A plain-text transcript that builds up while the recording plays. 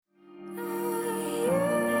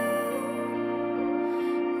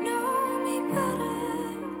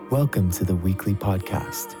Welcome to the weekly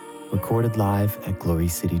podcast, recorded live at Glory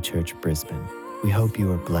City Church, Brisbane. We hope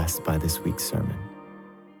you are blessed by this week's sermon.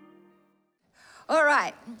 All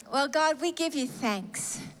right. Well, God, we give you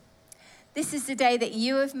thanks. This is the day that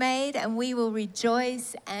you have made, and we will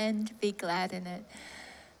rejoice and be glad in it.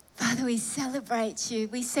 Father, we celebrate you.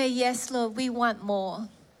 We say, yes, Lord, we want more.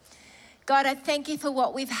 God, I thank you for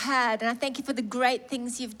what we've had, and I thank you for the great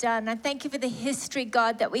things you've done. I thank you for the history,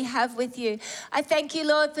 God, that we have with you. I thank you,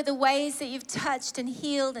 Lord, for the ways that you've touched and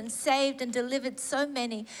healed and saved and delivered so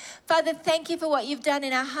many. Father, thank you for what you've done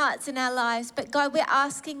in our hearts and our lives. But God, we're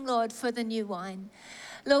asking, Lord, for the new wine.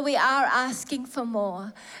 Lord, we are asking for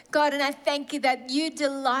more. God, and I thank you that you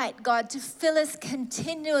delight, God, to fill us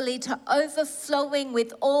continually to overflowing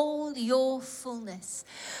with all your fullness.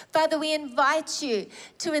 Father, we invite you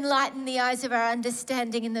to enlighten the eyes of our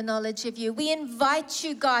understanding in the knowledge of you. We invite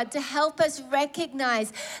you, God, to help us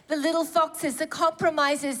recognize the little foxes, the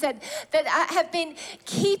compromises that have been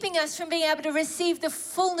keeping us from being able to receive the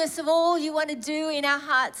fullness of all you want to do in our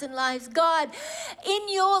hearts and lives. God, in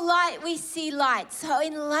your light we see light.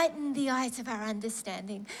 So enlighten the eyes of our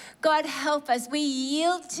understanding. God, help us. We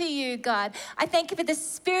yield to you, God. I thank you for the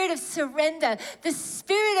spirit of surrender, the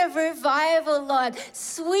spirit of revival, Lord,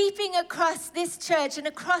 sweeping across this church and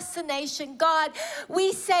across the nation. God,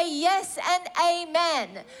 we say yes and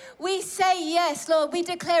amen. We say yes, Lord. We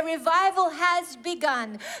declare revival has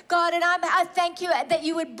begun. God, and I thank you that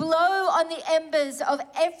you would blow on the embers of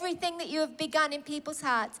everything that you have begun in people's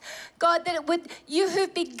hearts. God, that you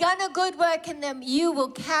who've begun a good work in them, you will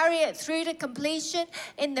carry it through to completion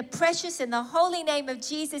in the precious and the holy name of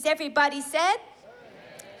Jesus. Everybody said,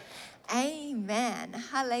 Amen.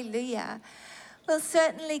 Hallelujah. Well,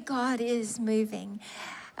 certainly God is moving.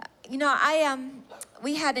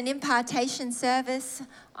 We had an impartation service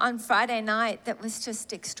on Friday night that was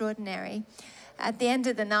just extraordinary. At the end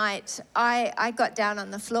of the night, I got down on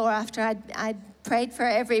the floor after I'd prayed for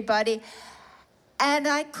everybody, and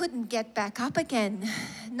I couldn't get back up again,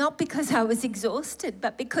 not because I was exhausted,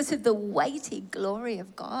 but because of the weighty glory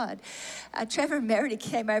of God. Trevor and Meredith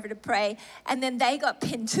came over to pray, and then they got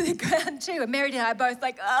pinned to the ground too. And Meredith and I both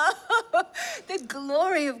the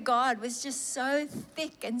glory of God was just so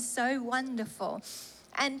thick and so wonderful.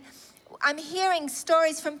 And I'm hearing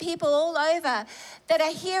stories from people all over that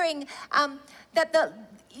are hearing that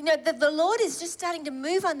the Lord is just starting to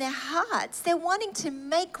move on their hearts. They're wanting to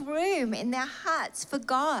make room in their hearts for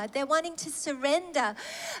God. They're wanting to surrender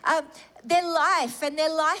their life and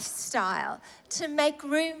their lifestyle to make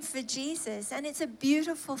room for Jesus. And it's a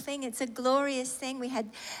beautiful thing. It's a glorious thing. We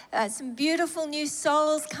had some beautiful new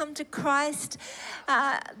souls come to Christ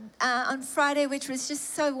on Friday, which was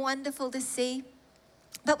just so wonderful to see.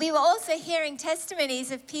 But we were also hearing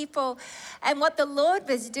testimonies of people and what the Lord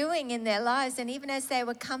was doing in their lives. And even as they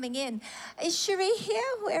were coming in, is Cherie here?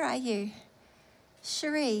 Where are you?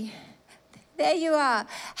 Cherie, there you are.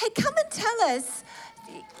 Hey, come and tell us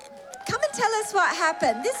what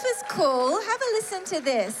happened. This was cool. Have a listen to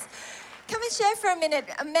this. Come and share for a minute.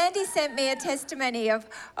 Mandy sent me a testimony of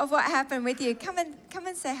what happened with you. Come and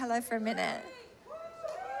say hello for a minute.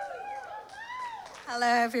 Hello,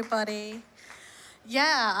 everybody.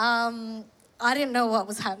 Yeah, I didn't know what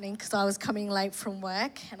was happening because I was coming late from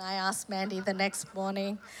work, and I asked Mandy the next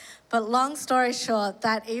morning. But long story short,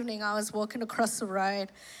 that evening I was walking across the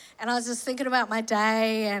road, and I was just thinking about my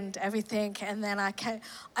day and everything, and then I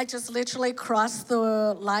just literally crossed the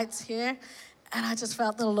lights here, and I just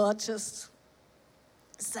felt the Lord just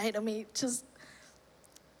say to me, just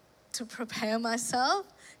to prepare myself,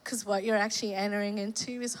 because what you're actually entering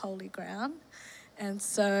into is holy ground. And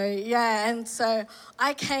so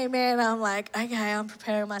I came in, I'm like, okay, I'm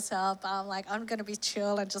preparing myself. I'm like, I'm going to be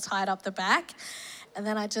chill and just hide up the back. And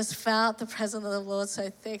then I just felt the presence of the Lord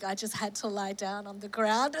so thick, I just had to lie down on the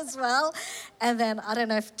ground as well. And then, I don't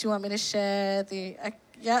know do you want me to share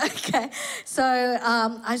yeah, okay. So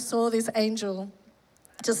I saw this angel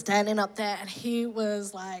just standing up there, and he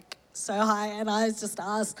was like so high, and I just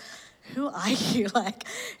asked, who are you? Like,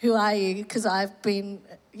 who are you? Because I've been,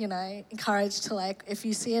 encouraged to, if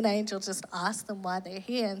you see an angel, just ask them why they're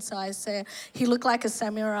here. And so I said, he looked like a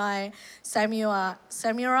samurai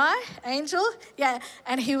angel. Yeah,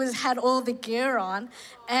 and he had all the gear on.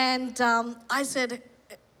 And I said,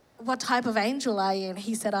 what type of angel are you? And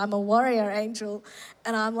he said, I'm a warrior angel.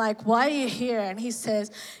 And I'm like, why are you here? And he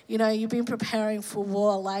says, you've been preparing for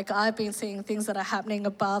war. Like, I've been seeing things that are happening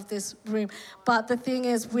above this room. But the thing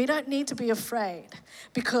is, we don't need to be afraid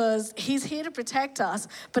because he's here to protect us.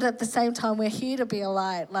 But at the same time, we're here to be a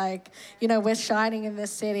light. Like, we're shining in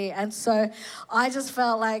this city. And so I just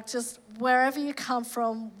felt like just wherever you come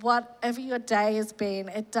from, whatever your day has been,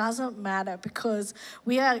 it doesn't matter because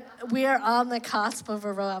we are on the cusp of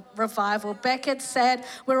a revival. Beckett said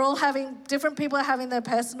different people are having their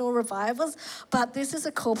personal revivals, but this is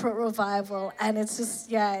a corporate revival and it's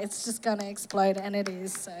just going to explode, and it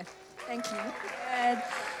is. So thank you. Good.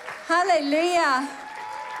 Hallelujah.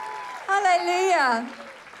 Hallelujah.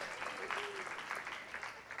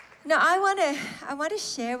 Now, I want to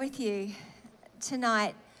share with you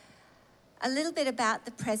tonight a little bit about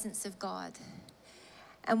the presence of God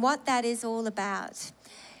and what that is all about.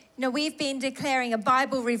 You know, we've been declaring a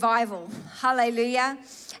Bible revival. Hallelujah.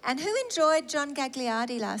 And who enjoyed John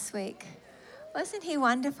Gagliardi last week? Wasn't he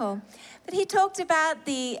wonderful? But he talked about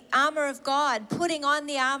the armor of God, putting on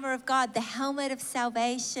the armor of God, the helmet of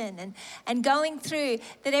salvation, and going through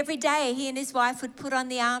that every day he and his wife would put on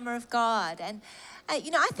the armor of God. And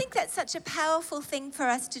I think that's such a powerful thing for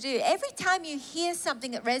us to do. Every time you hear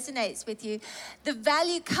something that resonates with you, the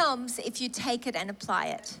value comes if you take it and apply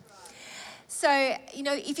it. So,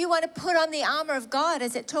 if you want to put on the armor of God,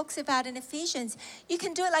 as it talks about in Ephesians, you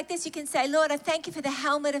can do it like this. You can say, Lord, I thank you for the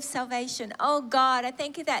helmet of salvation. Oh, God, I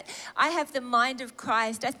thank you that I have the mind of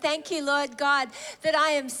Christ. I thank you, Lord God, that I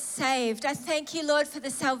am saved. I thank you, Lord, for the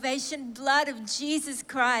salvation blood of Jesus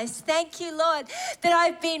Christ. Thank you, Lord, that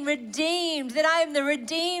I've been redeemed, that I am the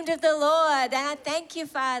redeemed of the Lord. And I thank you,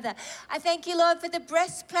 Father. I thank you, Lord, for the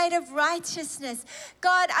breastplate of righteousness.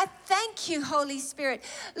 God, I thank you, Holy Spirit.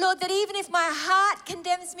 Lord, that even if my heart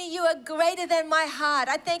condemns me, you are greater than my heart.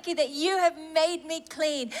 I thank you that you have made me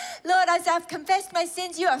clean. Lord, as I've confessed my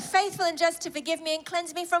sins, you are faithful and just to forgive me and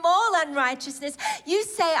cleanse me from all unrighteousness. You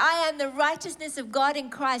say I am the righteousness of God in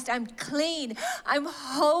Christ. I'm clean. I'm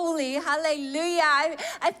holy. Hallelujah.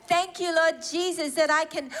 I thank you, Lord Jesus, that I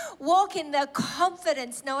can walk in the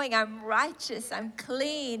confidence knowing I'm righteous, I'm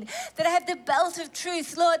clean, that I have the belt of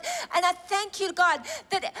truth, Lord. And I thank you, God,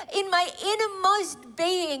 that in my innermost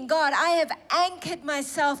being, God, I have anchored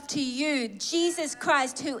myself to you, Jesus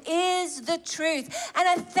Christ, who is the truth. And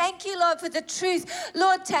I thank you, Lord, for the truth,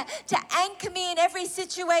 Lord, to anchor me in every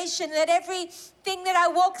situation, that everything that I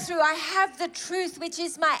walk through, I have the truth, which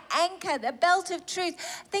is my anchor, the belt of truth.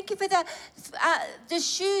 Thank you for the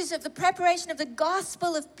shoes of the preparation of the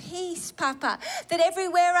gospel of peace, Papa, that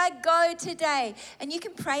everywhere I go today, and you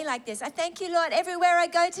can pray like this, I thank you, Lord, everywhere I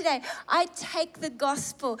go today, I take the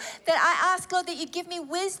gospel, that I ask, Lord, that you give me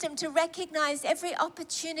wisdom to recognize every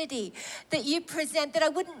opportunity that you present, that I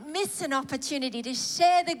wouldn't miss an opportunity to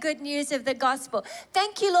share the good news of the gospel.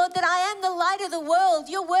 Thank you, Lord, that I am the light of the world.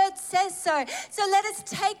 Your word says so. So let us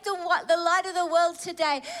take the light of the world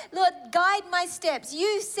today. Lord, guide my steps.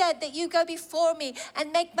 You said that you go before me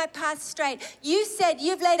and make my path straight. You said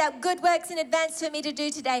you've laid out good works in advance for me to do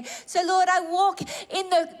today. So, Lord, I walk in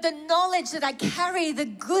the knowledge that I carry the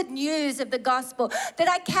good news of the gospel, that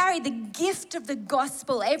I carry the gift of the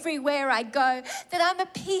gospel everywhere I go, that I'm a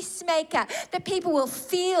peacemaker, that people will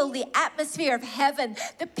feel the atmosphere of heaven,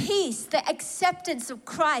 the peace, the acceptance of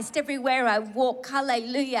Christ everywhere I walk.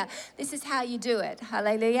 Hallelujah. This is how you do it.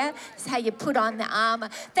 Hallelujah. This is how you put on the armor.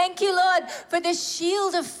 Thank you, Lord, for the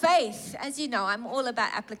shield of faith. As you know, I'm all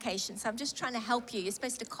about application, so I'm just trying to help you. You're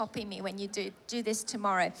supposed to copy me when you do this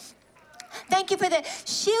tomorrow. Thank you for the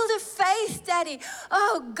shield of faith, Daddy.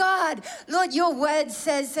 Oh, God. Lord, your word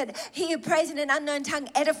says that he who prays in an unknown tongue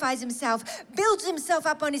edifies himself, builds himself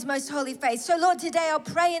up on his most holy faith. So, Lord, today I'll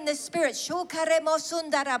pray in the Spirit.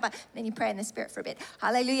 Then you pray in the Spirit for a bit.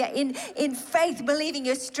 Hallelujah. In faith, believing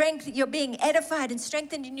your strength, you're being edified and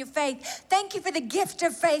strengthened in your faith. Thank you for the gift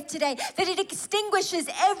of faith today, that it extinguishes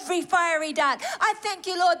every fiery dart. I thank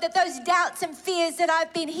you, Lord, that those doubts and fears that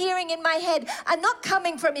I've been hearing in my head are not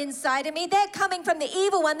coming from inside of me. They're coming from the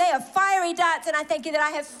evil one. They are fiery darts, and I thank you that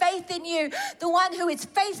I have faith in you, the one who is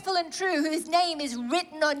faithful and true, whose name is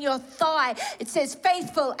written on your thigh. It says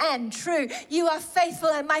faithful and true. You are faithful,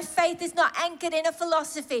 and my faith is not anchored in a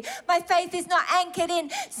philosophy. My faith is not anchored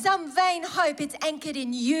in some vain hope. It's anchored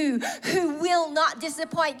in you, who will not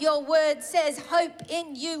disappoint. Your word says hope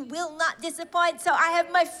in you will not disappoint. So I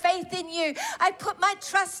have my faith in you. I put my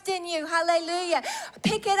trust in you. Hallelujah.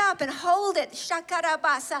 Pick it up and hold it.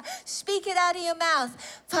 Shakarabasa. Speak it out of your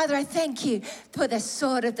mouth. Father, I thank you for the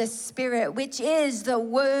sword of the Spirit, which is the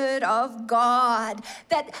word of God.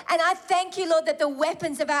 And I thank you, Lord, that the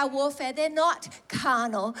weapons of our warfare, they're not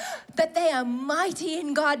carnal, but they are mighty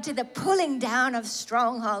in God to the pulling down of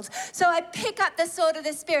strongholds. So I pick up the sword of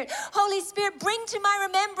the Spirit. Holy Spirit, bring to my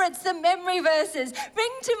remembrance the memory verses.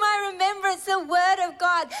 Bring to my remembrance the word of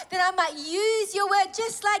God, that I might use your word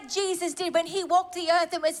just like Jesus did when he walked the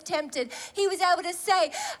earth and was tempted. He was able to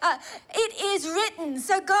say, It is written.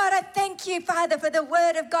 So God, I thank you, Father, for the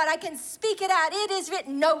word of God. I can speak it out. It is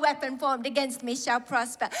written. No weapon formed against me shall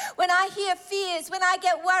prosper. When I hear fears, when I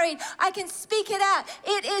get worried, I can speak it out.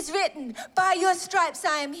 It is written. By your stripes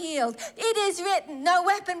I am healed. It is written. No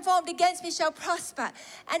weapon formed against me shall prosper.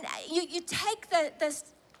 And you take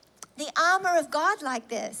the armor of God like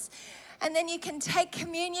this. And then you can take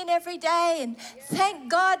communion every day and thank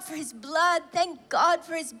God for his blood. Thank God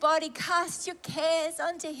for his body. Cast your cares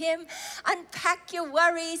onto him. Unpack your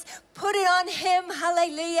worries. Put it on him.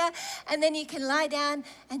 Hallelujah. And then you can lie down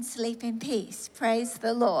and sleep in peace. Praise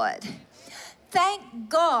the Lord. Thank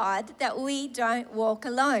God that we don't walk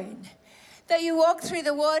alone. Though you walk through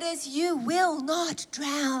the waters, you will not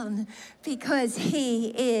drown because he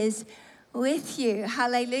is with you.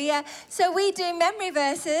 Hallelujah. So we do memory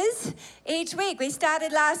verses each week. We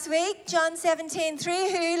started last week, John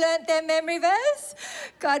 17:3. Who learnt their memory verse?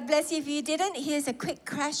 God bless you if you didn't. Here's a quick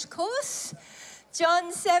crash course.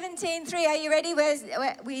 John 17:3. Are you ready?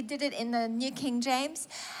 We did it in the New King James.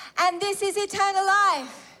 And this is eternal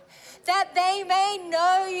life, that they may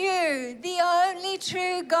know you, the only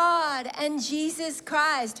true God, and Jesus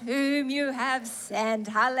Christ, whom you have sent.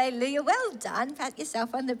 Hallelujah. Well done. Pat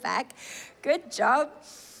yourself on the back. Good job.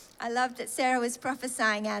 I love that Sarah was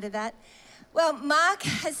prophesying out of that. Well, Mark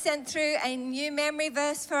has sent through a new memory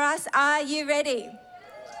verse for us. Are you ready?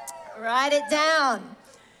 Write it down.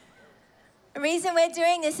 The reason we're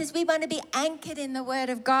doing this is we want to be anchored in the Word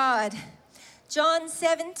of God. John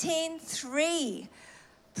 17:3.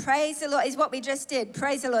 Praise the Lord is what we just did.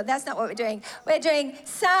 Praise the Lord. That's not what we're doing. We're doing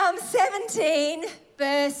Psalm 17,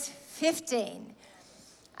 verse 15.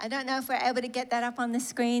 I don't know if we're able to get that up on the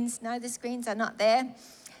screens. No, the screens are not there.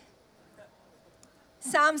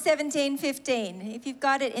 Psalm 17:15. If you've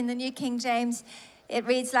got it in the New King James, it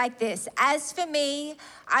reads like this. As for me,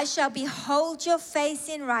 I shall behold your face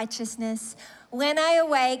in righteousness. When I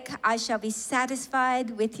awake, I shall be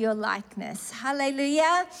satisfied with your likeness.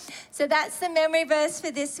 Hallelujah. So that's the memory verse for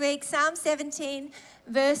this week, Psalm 17,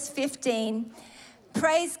 verse 15.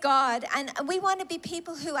 Praise God. And we want to be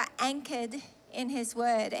people who are anchored in his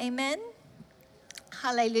word. Amen.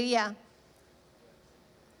 Hallelujah.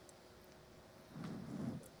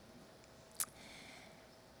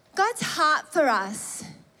 God's heart for us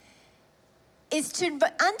is to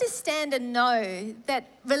understand and know that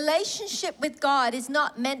relationship with God is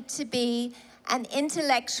not meant to be an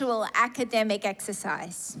intellectual academic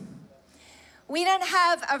exercise. We don't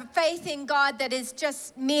have a faith in God that is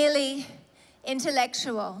just merely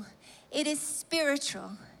intellectual. It is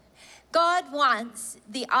spiritual. God wants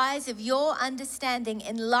the eyes of your understanding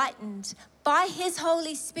enlightened by his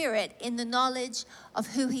Holy Spirit in the knowledge of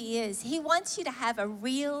who he is. He wants you to have a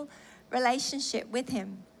real relationship with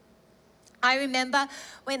him. I remember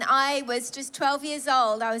when I was just 12 years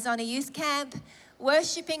old, I was on a youth camp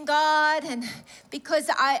worshiping God, and because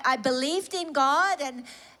I believed in God and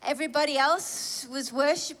everybody else was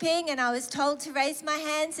worshiping, and I was told to raise my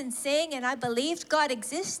hands and sing, and I believed God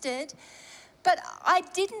existed, but I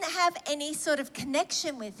didn't have any sort of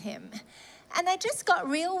connection with him. And I just got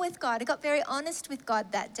real with God. I got very honest with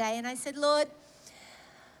God that day, and I said, Lord,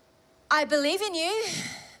 I believe in you,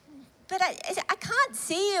 but I can't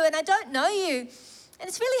see you and I don't know you. And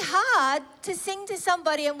it's really hard to sing to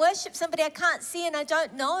somebody and worship somebody I can't see and I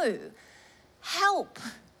don't know. Help.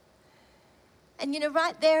 And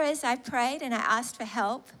right there as I prayed and I asked for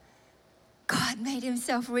help, God made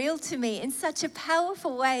himself real to me in such a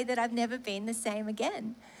powerful way that I've never been the same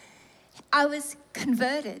again. I was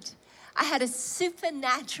converted. I had a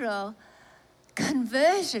supernatural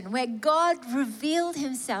conversion where God revealed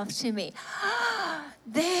himself to me.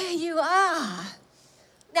 There you are.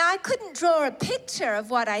 Now, I couldn't draw a picture of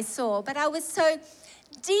what I saw, but I was so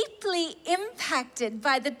deeply impacted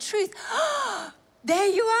by the truth. There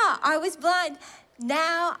you are. I was blind.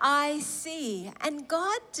 Now I see. And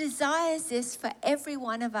God desires this for every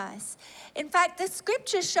one of us. In fact, the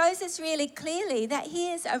scripture shows us really clearly that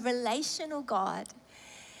he is a relational God.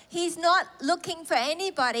 He's not looking for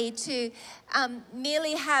anybody to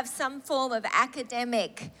merely have some form of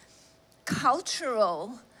academic,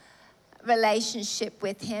 cultural relationship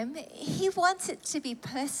with him. He wants it to be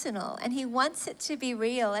personal and he wants it to be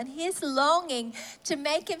real. And his longing to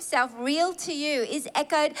make himself real to you is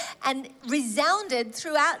echoed and resounded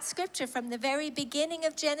throughout Scripture from the very beginning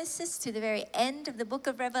of Genesis to the very end of the book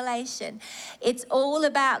of Revelation. It's all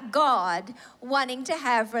about God wanting to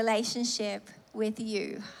have relationship with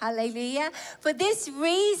you. Hallelujah. For this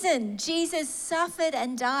reason, Jesus suffered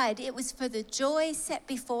and died. It was for the joy set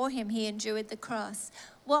before him. He endured the cross.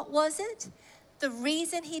 What was it? The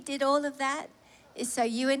reason he did all of that is so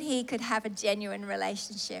you and he could have a genuine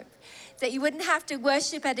relationship, that you wouldn't have to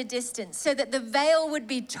worship at a distance, so that the veil would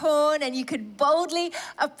be torn and you could boldly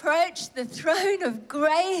approach the throne of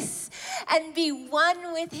grace and be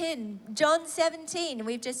one with him. John 17,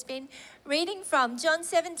 we've just been reading from. John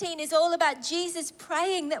 17 is all about Jesus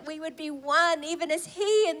praying that we would be one, even as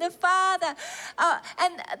he and the Father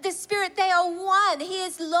and the Spirit, they are one. He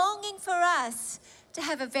is longing for us to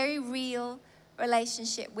have a very real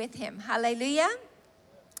relationship with him. Hallelujah.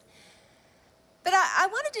 But I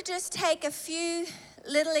wanted to just take a few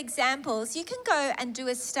little examples. You can go and do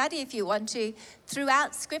a study if you want to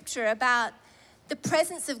throughout Scripture about the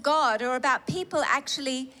presence of God or about people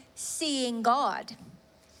actually seeing God.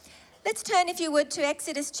 Let's turn, if you would, to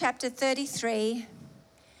Exodus chapter 33,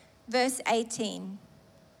 verse 18.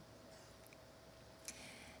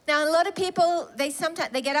 Now, a lot of people, they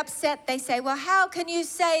get upset. They say, well, how can you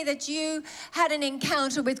say that you had an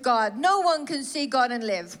encounter with God? No one can see God and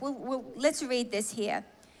live. Well, let's read this here.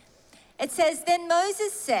 It says, then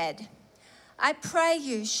Moses said, I pray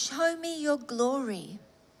you, show me your glory.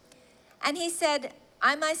 And he said,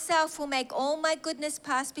 I myself will make all my goodness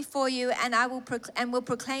pass before you, and I will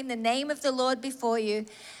proclaim the name of the Lord before you.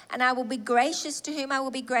 And I will be gracious to whom I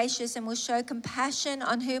will be gracious, and will show compassion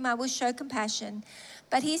on whom I will show compassion.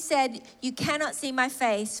 But he said, you cannot see my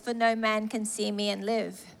face, for no man can see me and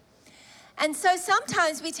live. And so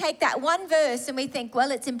sometimes we take that one verse and we think,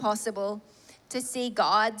 well, it's impossible to see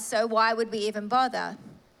God, so why would we even bother?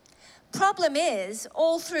 Problem is,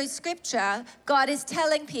 all through Scripture, God is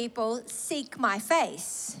telling people, seek my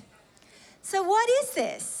face. So what is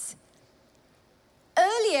this?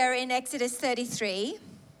 Earlier in Exodus 33,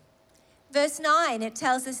 verse 9, it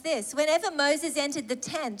tells us this. Whenever Moses entered the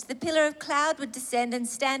tent, the pillar of cloud would descend and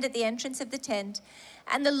stand at the entrance of the tent,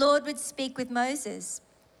 and the Lord would speak with Moses.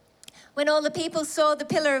 When all the people saw the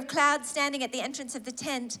pillar of cloud standing at the entrance of the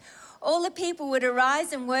tent, all the people would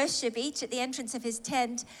arise and worship, each at the entrance of his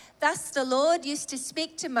tent. Thus the Lord used to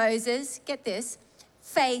speak to Moses, get this,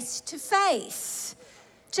 face to face,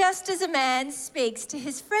 just as a man speaks to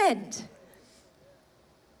his friend.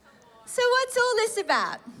 So what's all this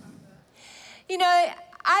about? You know,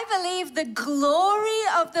 I believe the glory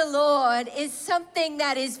of the Lord is something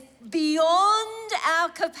that is beyond our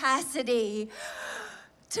capacity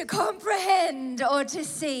to comprehend or to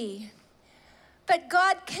see. But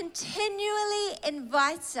God continually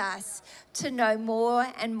invites us to know more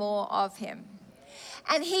and more of him.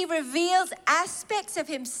 And he reveals aspects of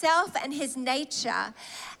himself and his nature.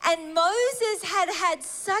 And Moses had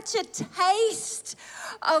such a taste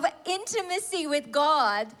of intimacy with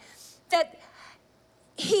God that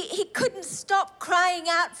he couldn't stop crying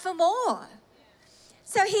out for more.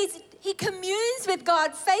 So he communes with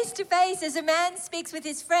God face to face as a man speaks with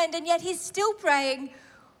his friend, and yet he's still praying,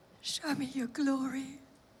 show me your glory.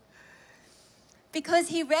 Because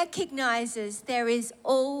he recognizes there is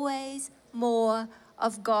always more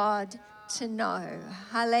of God to know.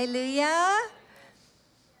 Hallelujah.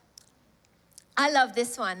 I love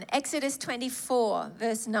this one. Exodus 24,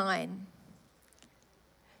 verse 9.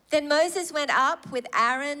 Then Moses went up with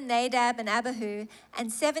Aaron, Nadab, and Abihu,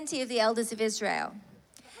 and 70 of the elders of Israel.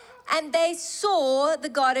 And they saw the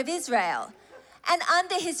God of Israel. And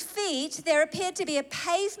under his feet there appeared to be a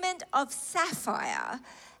pavement of sapphire,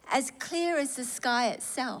 as clear as the sky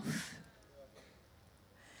itself.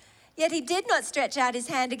 Yet he did not stretch out his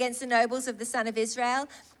hand against the nobles of the son of Israel.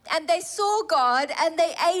 And they saw God, and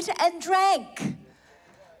they ate and drank.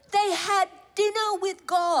 They had dinner with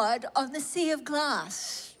God on the sea of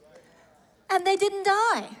glass. And they didn't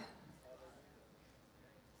die.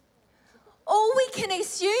 All we can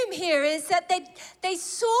assume here is that they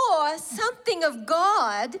saw something of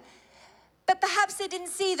God, but perhaps they didn't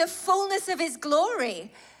see the fullness of his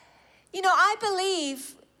glory. You know, I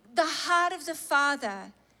believe the heart of the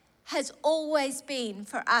Father has always been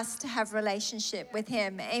for us to have relationship with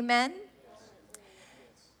him. Amen?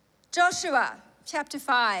 Joshua chapter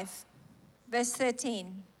 5, verse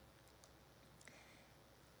 13.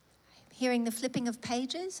 Hearing the flipping of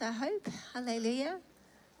pages, I hope. Hallelujah.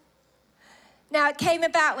 Now it came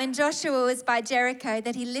about when Joshua was by Jericho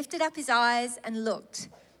that he lifted up his eyes and looked.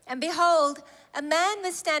 And behold, a man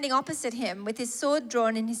was standing opposite him with his sword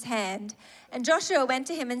drawn in his hand. And Joshua went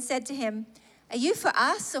to him and said to him, are you for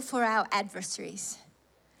us or for our adversaries?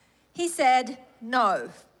 He said,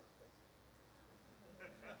 no.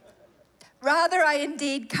 Rather, I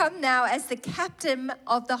indeed come now as the captain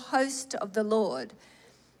of the host of the Lord.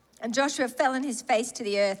 And Joshua fell on his face to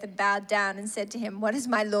the earth and bowed down and said to him, what is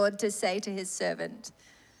my Lord to say to his servant?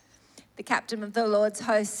 The captain of the Lord's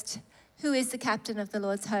host. Who is the captain of the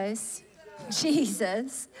Lord's host?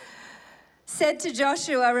 Jesus. said to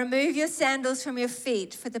Joshua, "Remove your sandals from your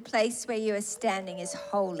feet, for the place where you are standing is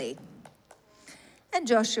holy." And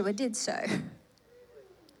Joshua did so,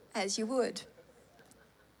 as you would.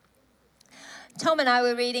 Tom and I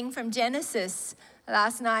were reading from Genesis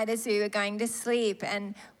last night as we were going to sleep,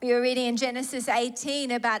 and we were reading in Genesis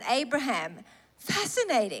 18 about Abraham.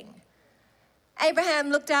 Fascinating. Abraham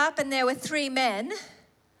looked up and there were 3 men,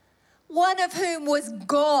 one of whom was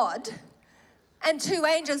God, and 2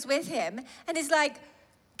 angels with him. And he's like,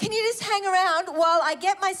 "Can you just hang around while I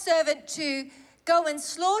get my servant to go and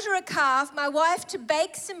slaughter a calf, my wife to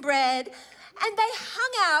bake some bread?" And they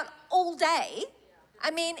hung out all day. I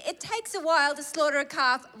mean, it takes a while to slaughter a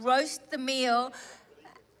calf, roast the meal.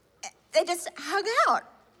 They just hung out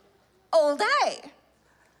all day.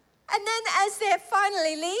 And then as they're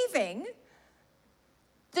finally leaving,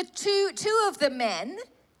 the two of the men,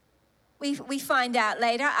 we find out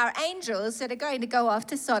later, are angels that are going to go off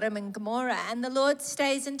to Sodom and Gomorrah, and the Lord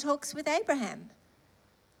stays and talks with Abraham.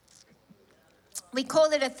 We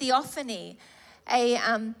call it a theophany,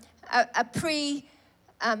 a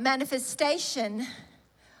pre-manifestation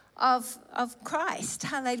of Christ,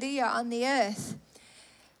 hallelujah, on the earth.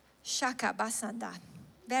 Shaka Basanda,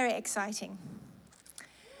 very exciting.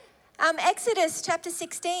 Exodus chapter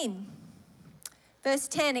 16. Verse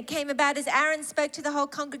 10, it came about as Aaron spoke to the whole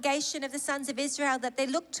congregation of the sons of Israel that they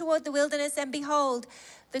looked toward the wilderness, and behold,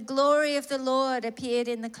 the glory of the Lord appeared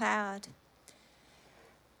in the cloud.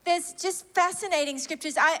 There's just fascinating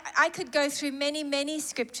scriptures. I could go through many, many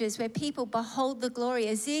scriptures where people behold the glory.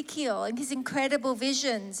 Ezekiel and his incredible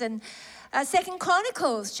visions. And 2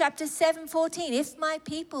 Chronicles chapter 7:14, if my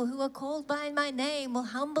people who are called by my name will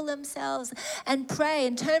humble themselves and pray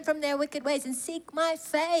and turn from their wicked ways and seek my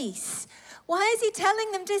face. Why is he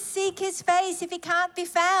telling them to seek his face if he can't be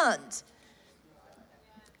found?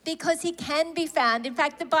 Because he can be found. In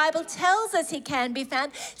fact, the Bible tells us he can be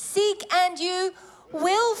found. Seek and you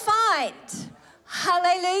will find.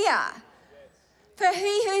 Hallelujah. For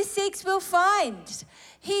he who seeks will find.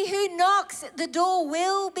 He who knocks, the door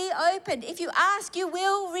will be opened. If you ask, you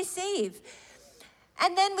will receive.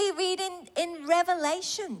 And then we read in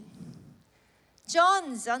Revelation.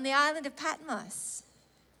 John's on the island of Patmos.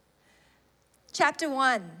 Chapter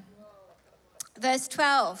 1, verse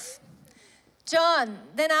 12. John,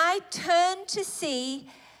 then I turned to see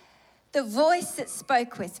the voice that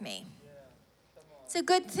spoke with me. It's a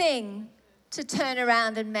good thing to turn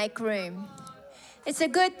around and make room. It's a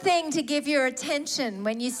good thing to give your attention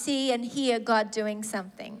when you see and hear God doing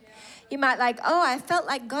something. You might I felt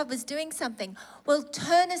like God was doing something. Well,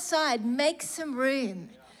 turn aside, make some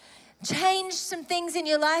room. Change some things in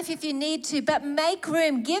your life if you need to, but make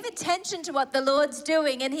room. Give attention to what the Lord's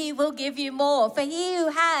doing and he will give you more. For he who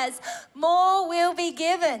has, more will be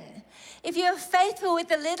given. If you're faithful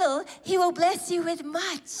with a little, he will bless you with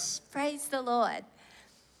much. Praise the Lord.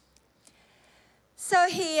 So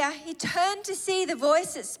he turned to see the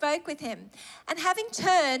voice that spoke with him. And having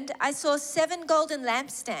turned, I saw 7 golden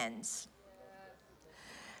lampstands.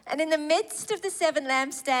 And in the midst of the 7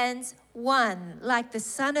 lampstands, one, like the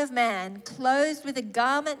Son of Man, clothed with a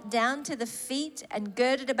garment down to the feet and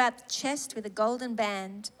girded about the chest with a golden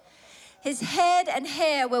band. His head and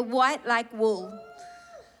hair were white like wool.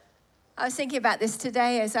 I was thinking about this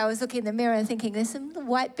today as I was looking in the mirror and thinking, there's some little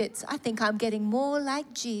white bits. I think I'm getting more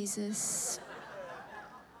like Jesus.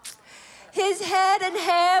 His head and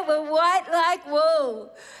hair were white like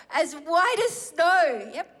wool, as white as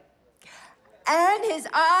snow. Yep. And his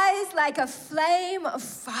eyes like a flame of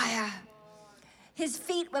fire. His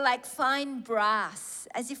feet were like fine brass,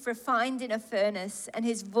 as if refined in a furnace, and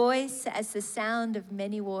his voice as the sound of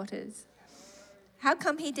many waters. How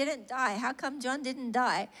come he didn't die? How come John didn't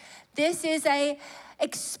die? This is an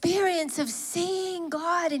experience of seeing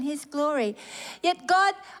God in his glory. Yet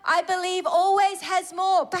God, I believe, always has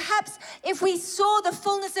more. Perhaps if we saw the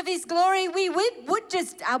fullness of his glory,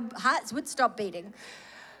 our hearts would stop beating.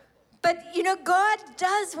 But, God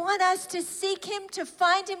does want us to seek him, to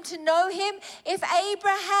find him, to know him. If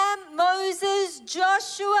Abraham, Moses,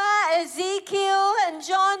 Joshua, Ezekiel, and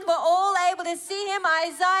John were all able to see him,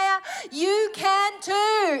 Isaiah, you can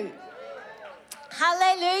too.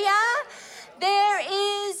 Hallelujah. There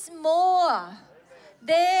is more.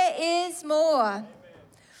 There is more.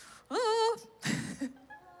 Oh.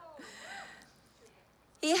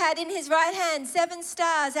 He had in his right hand 7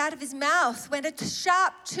 stars. Out of his mouth went a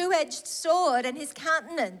sharp 2-edged sword, and his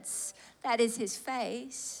countenance, that is his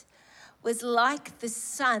face, was like the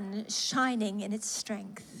sun shining in its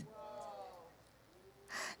strength.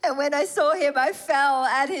 And when I saw him, I fell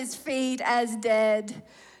at his feet as dead.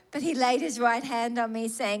 But he laid his right hand on me,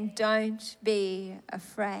 saying, "Don't be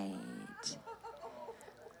afraid.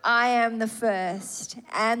 I am the first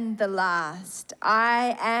and the last.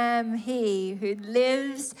 I am he who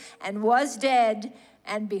lives and was dead,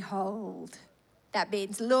 and behold. That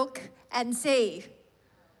means look and see.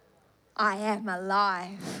 I am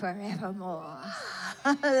alive forevermore.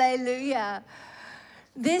 Hallelujah.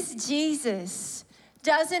 This Jesus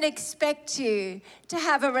doesn't expect you to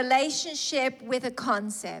have a relationship with a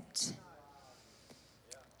concept.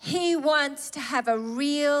 He wants to have a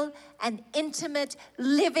real and intimate,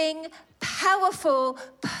 living, powerful,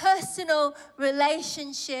 personal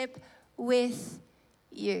relationship with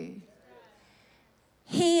you.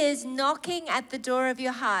 He is knocking at the door of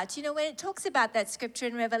your heart. You know, when it talks about that scripture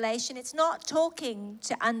in Revelation, it's not talking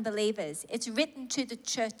to unbelievers. It's written to the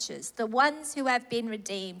churches, the ones who have been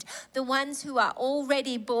redeemed, the ones who are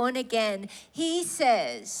already born again. He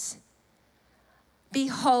says,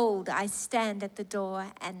 behold, I stand at the door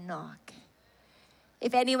and knock.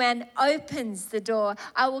 If anyone opens the door,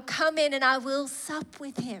 I will come in and I will sup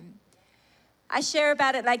with him. I share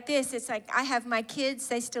about it like this. It's like I have my kids.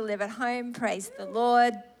 They still live at home. Praise the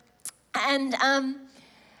Lord. And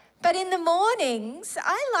but in the mornings,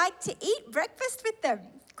 I like to eat breakfast with them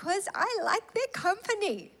because I like their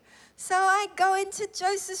company. So I go into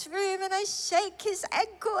Joseph's room and I shake his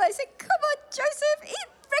ankle. I say, come on, Joseph, eat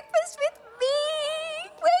breakfast with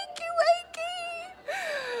me. Wakey,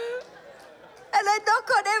 wakey. And I knock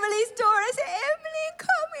on Emily's door. I say, Emily,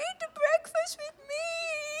 come eat breakfast with me.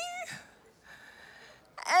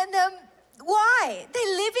 And why? They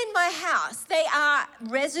live in my house. They are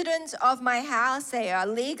residents of my house. They are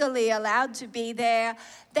legally allowed to be there.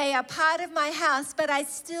 They are part of my house, but I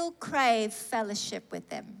still crave fellowship with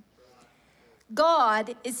them.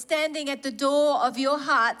 God is standing at the door of your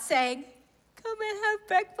heart saying, come and have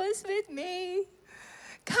breakfast with me.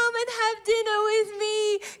 Come and have dinner with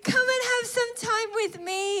me. Come and have some time with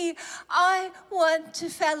me. I want to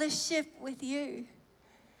fellowship with you.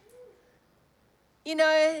 You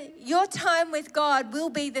know, your time with God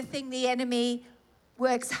will be the thing the enemy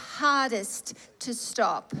works hardest to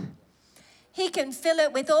stop. He can fill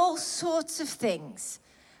it with all sorts of things,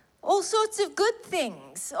 all sorts of good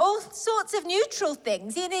things, all sorts of neutral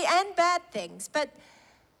things, and bad things. But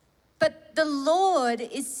the Lord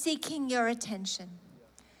is seeking your attention.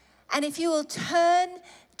 And if you will turn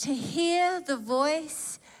to hear the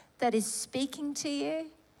voice that is speaking to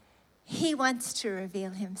you, He wants to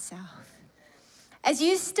reveal Himself. As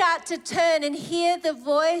you start to turn and hear the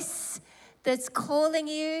voice that's calling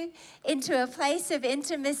you into a place of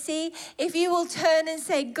intimacy, if you will turn and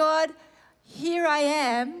say, God, here I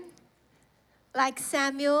am, like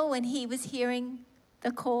Samuel when he was hearing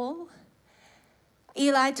the call.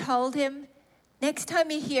 Eli told him, next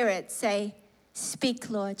time you hear it, say,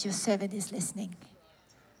 speak, Lord, your servant is listening.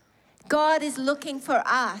 God is looking for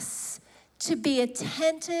us to be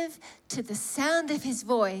attentive to the sound of His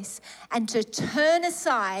voice and to turn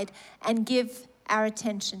aside and give our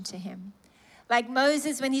attention to Him. Like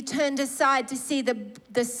Moses, when he turned aside to see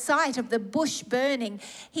the sight of the bush burning,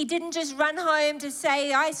 he didn't just run home to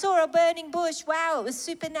say, I saw a burning bush. Wow, it was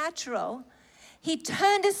supernatural. He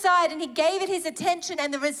turned aside and he gave it his attention,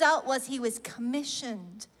 and the result was he was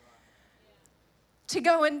commissioned to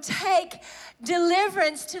go and take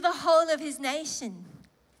deliverance to the whole of his nation.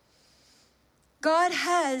 God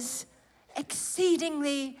has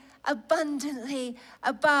exceedingly abundantly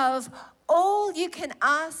above all you can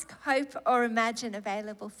ask, hope, or imagine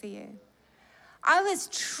available for you. I was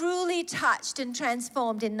truly touched and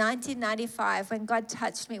transformed in 1995 when God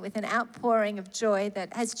touched me with an outpouring of joy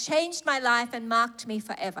that has changed my life and marked me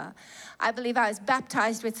forever. I believe I was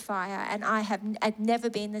baptized with fire, and I've never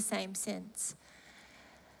been the same since.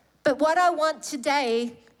 But what I want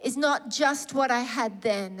today is not just what I had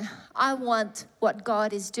then. I want what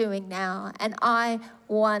God is doing now, and I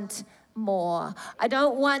want more. I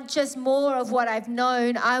don't want just more of what I've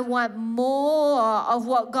known. I want more of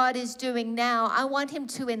what God is doing now. I want Him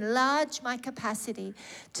to enlarge my capacity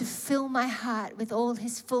to fill my heart with all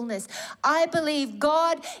His fullness. I believe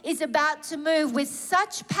God is about to move with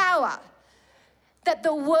such power that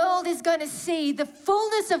the world is going to see the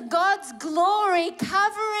fullness of God's glory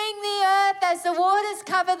covering the earth as the waters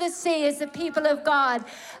cover the sea, as the people of God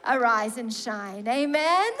arise and shine.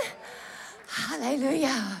 Amen?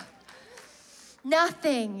 Hallelujah.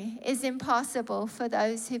 Nothing is impossible for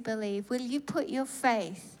those who believe. Will you put your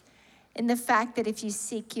faith in the fact that if you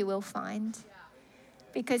seek, you will find?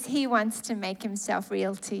 Because He wants to make Himself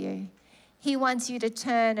real to you. He wants you to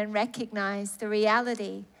turn and recognize the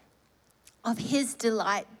reality of His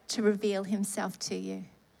delight to reveal Himself to you.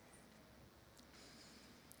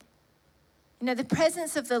 You know, the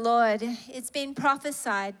presence of the Lord, it's been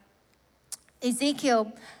prophesied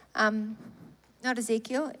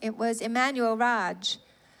it was Emmanuel Raj,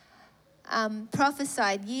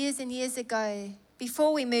 prophesied years and years ago,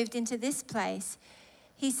 before we moved into this place.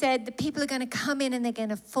 He said the people are going to come in and they're going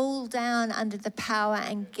to fall down under the power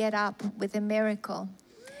and get up with a miracle.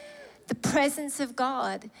 The presence of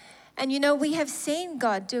God. And we have seen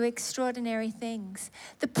God do extraordinary things.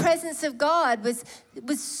 The presence of God was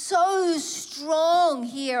so strong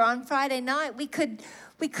here on Friday night. We couldn't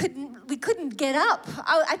get up.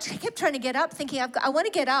 I kept trying to get up, thinking I want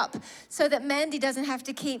to get up so that Mandy doesn't have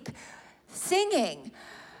to keep singing.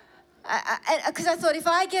 Because I thought if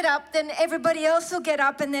I get up, then everybody else will get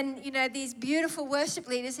up, and then these beautiful worship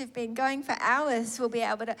leaders who've been going for hours will be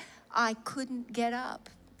able to. I couldn't get up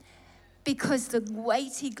because the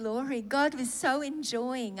weighty glory. God was so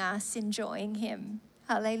enjoying us, enjoying Him.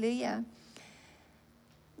 Hallelujah.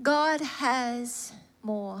 God has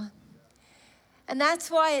more. And that's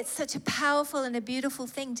why it's such a powerful and a beautiful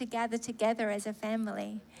thing to gather together as a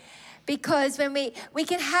family. Because when we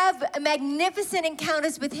can have magnificent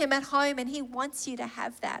encounters with Him at home, and He wants you to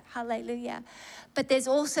have that. Hallelujah. But there's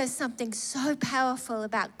also something so powerful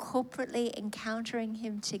about corporately encountering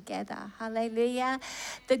Him together. Hallelujah.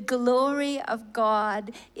 The glory of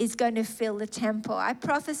God is going to fill the temple. I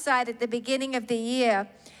prophesied at the beginning of the year,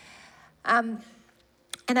 and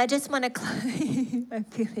I just want to I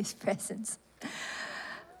feel His presence.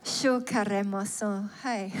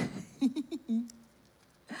 Hey.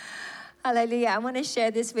 Hallelujah. I want to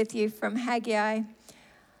share this with you from Haggai.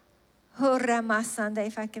 Horamasande,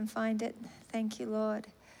 if I can find it. Thank you, Lord.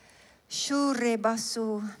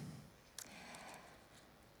 Shurebasu.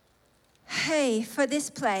 Hey, for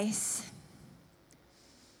this place.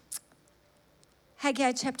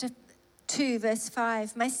 Haggai chapter 2, verse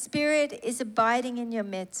 5. My spirit is abiding in your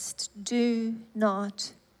midst. Do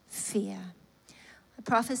not fear. I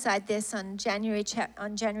prophesied this on January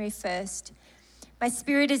 1st. My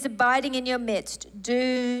spirit is abiding in your midst.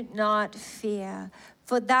 Do not fear.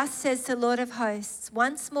 For thus says the Lord of hosts,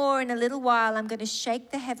 once more in a little while I'm going to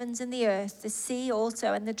shake the heavens and the earth, the sea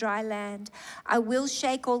also and the dry land. I will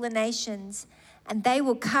shake all the nations, and they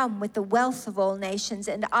will come with the wealth of all nations,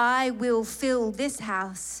 and I will fill this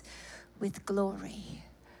house with glory.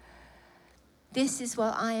 This is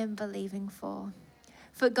what I am believing for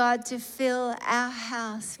God to fill our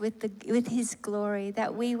house with His glory,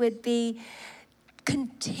 that we would be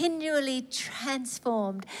continually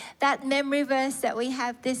transformed. That memory verse that we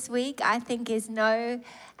have this week, I think, is no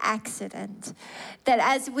accident. That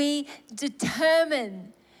as we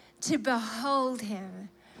determine to behold Him,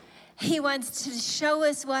 He wants to show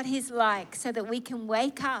us what He's like so that we can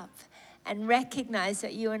wake up and recognize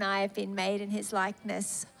that you and I have been made in His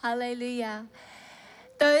likeness. Hallelujah.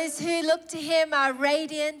 Those who look to Him are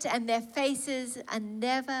radiant, and their faces are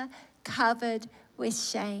never covered with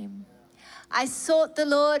shame. I sought the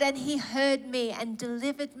Lord, and He heard me and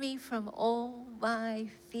delivered me from all my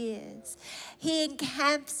fears. He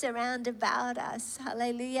encamps around about us.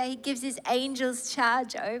 Hallelujah. He gives His angels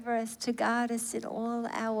charge over us to guard us in all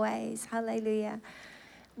our ways. Hallelujah.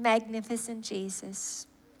 Magnificent Jesus.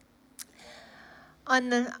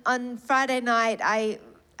 On Friday night, I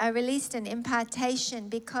released an impartation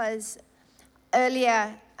because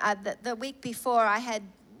earlier, the week before, I had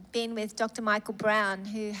been with Dr. Michael Brown,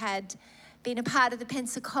 who had been a part of the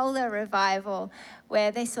Pensacola revival, where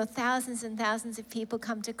they saw thousands and thousands of people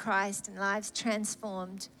come to Christ and lives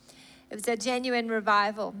transformed. It was a genuine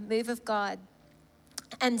revival, move of God.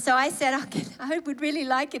 And so I said, I would really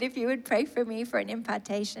like it if you would pray for me for an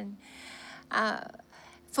impartation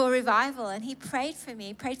for revival. And he prayed for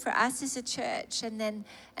me, prayed for us as a church. And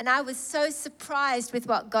I was so surprised with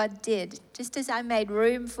what God did. Just as I made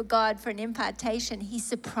room for God for an impartation, He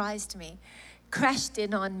surprised me, crashed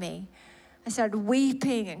in on me. I started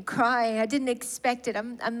weeping and crying. I didn't expect it.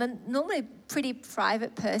 I'm normally a pretty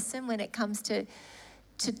private person when it comes to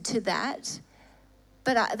that.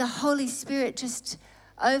 But the Holy Spirit just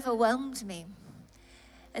overwhelmed me.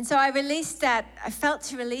 And so I released that. I felt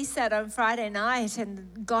to release that on Friday night,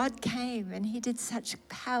 and God came and He did such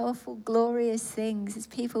powerful, glorious things as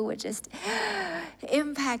people were just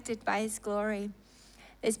impacted by His glory.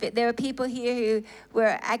 There were people here who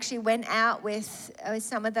actually went out with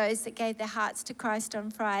some of those that gave their hearts to Christ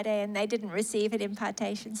on Friday, and they didn't receive an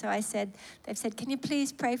impartation. So they've said, can you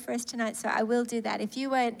please pray for us tonight? So I will do that. If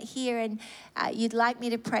you weren't here and you'd like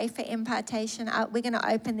me to pray for impartation, we're going to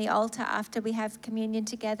open the altar after we have communion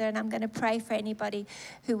together, and I'm going to pray for anybody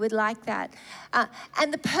who would like that.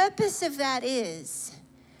 And the purpose of that is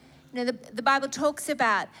You know, the Bible talks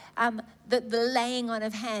about the laying on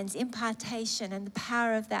of hands, impartation, and the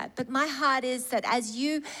power of that. But my heart is that as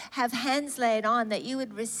you have hands laid on, that you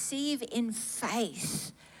would receive in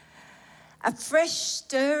faith a fresh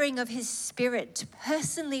stirring of his spirit to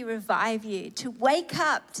personally revive you, to wake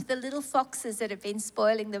up to the little foxes that have been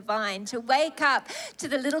spoiling the vine, to wake up to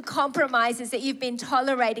the little compromises that you've been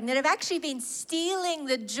tolerating, that have actually been stealing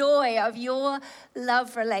the joy of your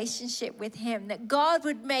love relationship with him, that God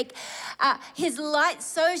would make his light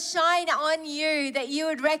so shine on you that you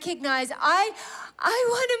would recognize, I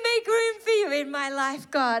want to make room for you in my life,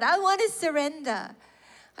 God. I want to surrender.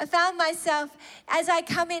 I found myself, as I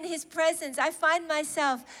come in his presence, I find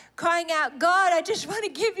myself crying out, God, I just want to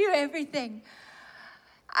give you everything.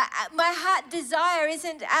 My heart desire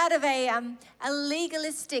isn't out of a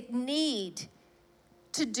legalistic need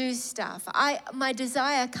to do stuff. My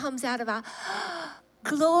desire comes out of a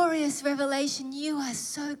glorious revelation. You are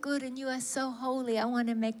so good and you are so holy. I want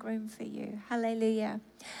to make room for you. Hallelujah.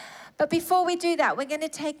 But before we do that, we're going to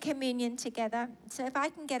take communion together. So if I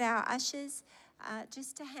can get our ushers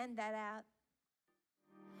just to hand that out.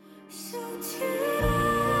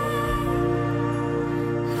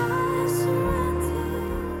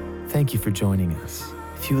 Thank you for joining us.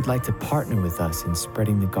 If you would like to partner with us in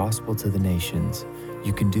spreading the gospel to the nations,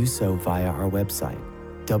 you can do so via our website,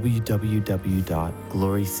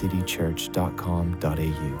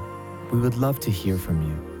 www.glorycitychurch.com.au. We would love to hear from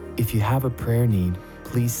you. If you have a prayer need,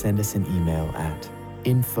 please send us an email at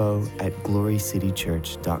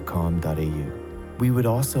info@glorycitychurch.com.au. We would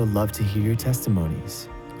also love to hear your testimonies.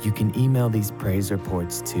 You can email these praise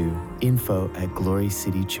reports to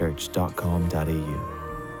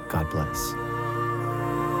info@glorycitychurch.com.au. God bless.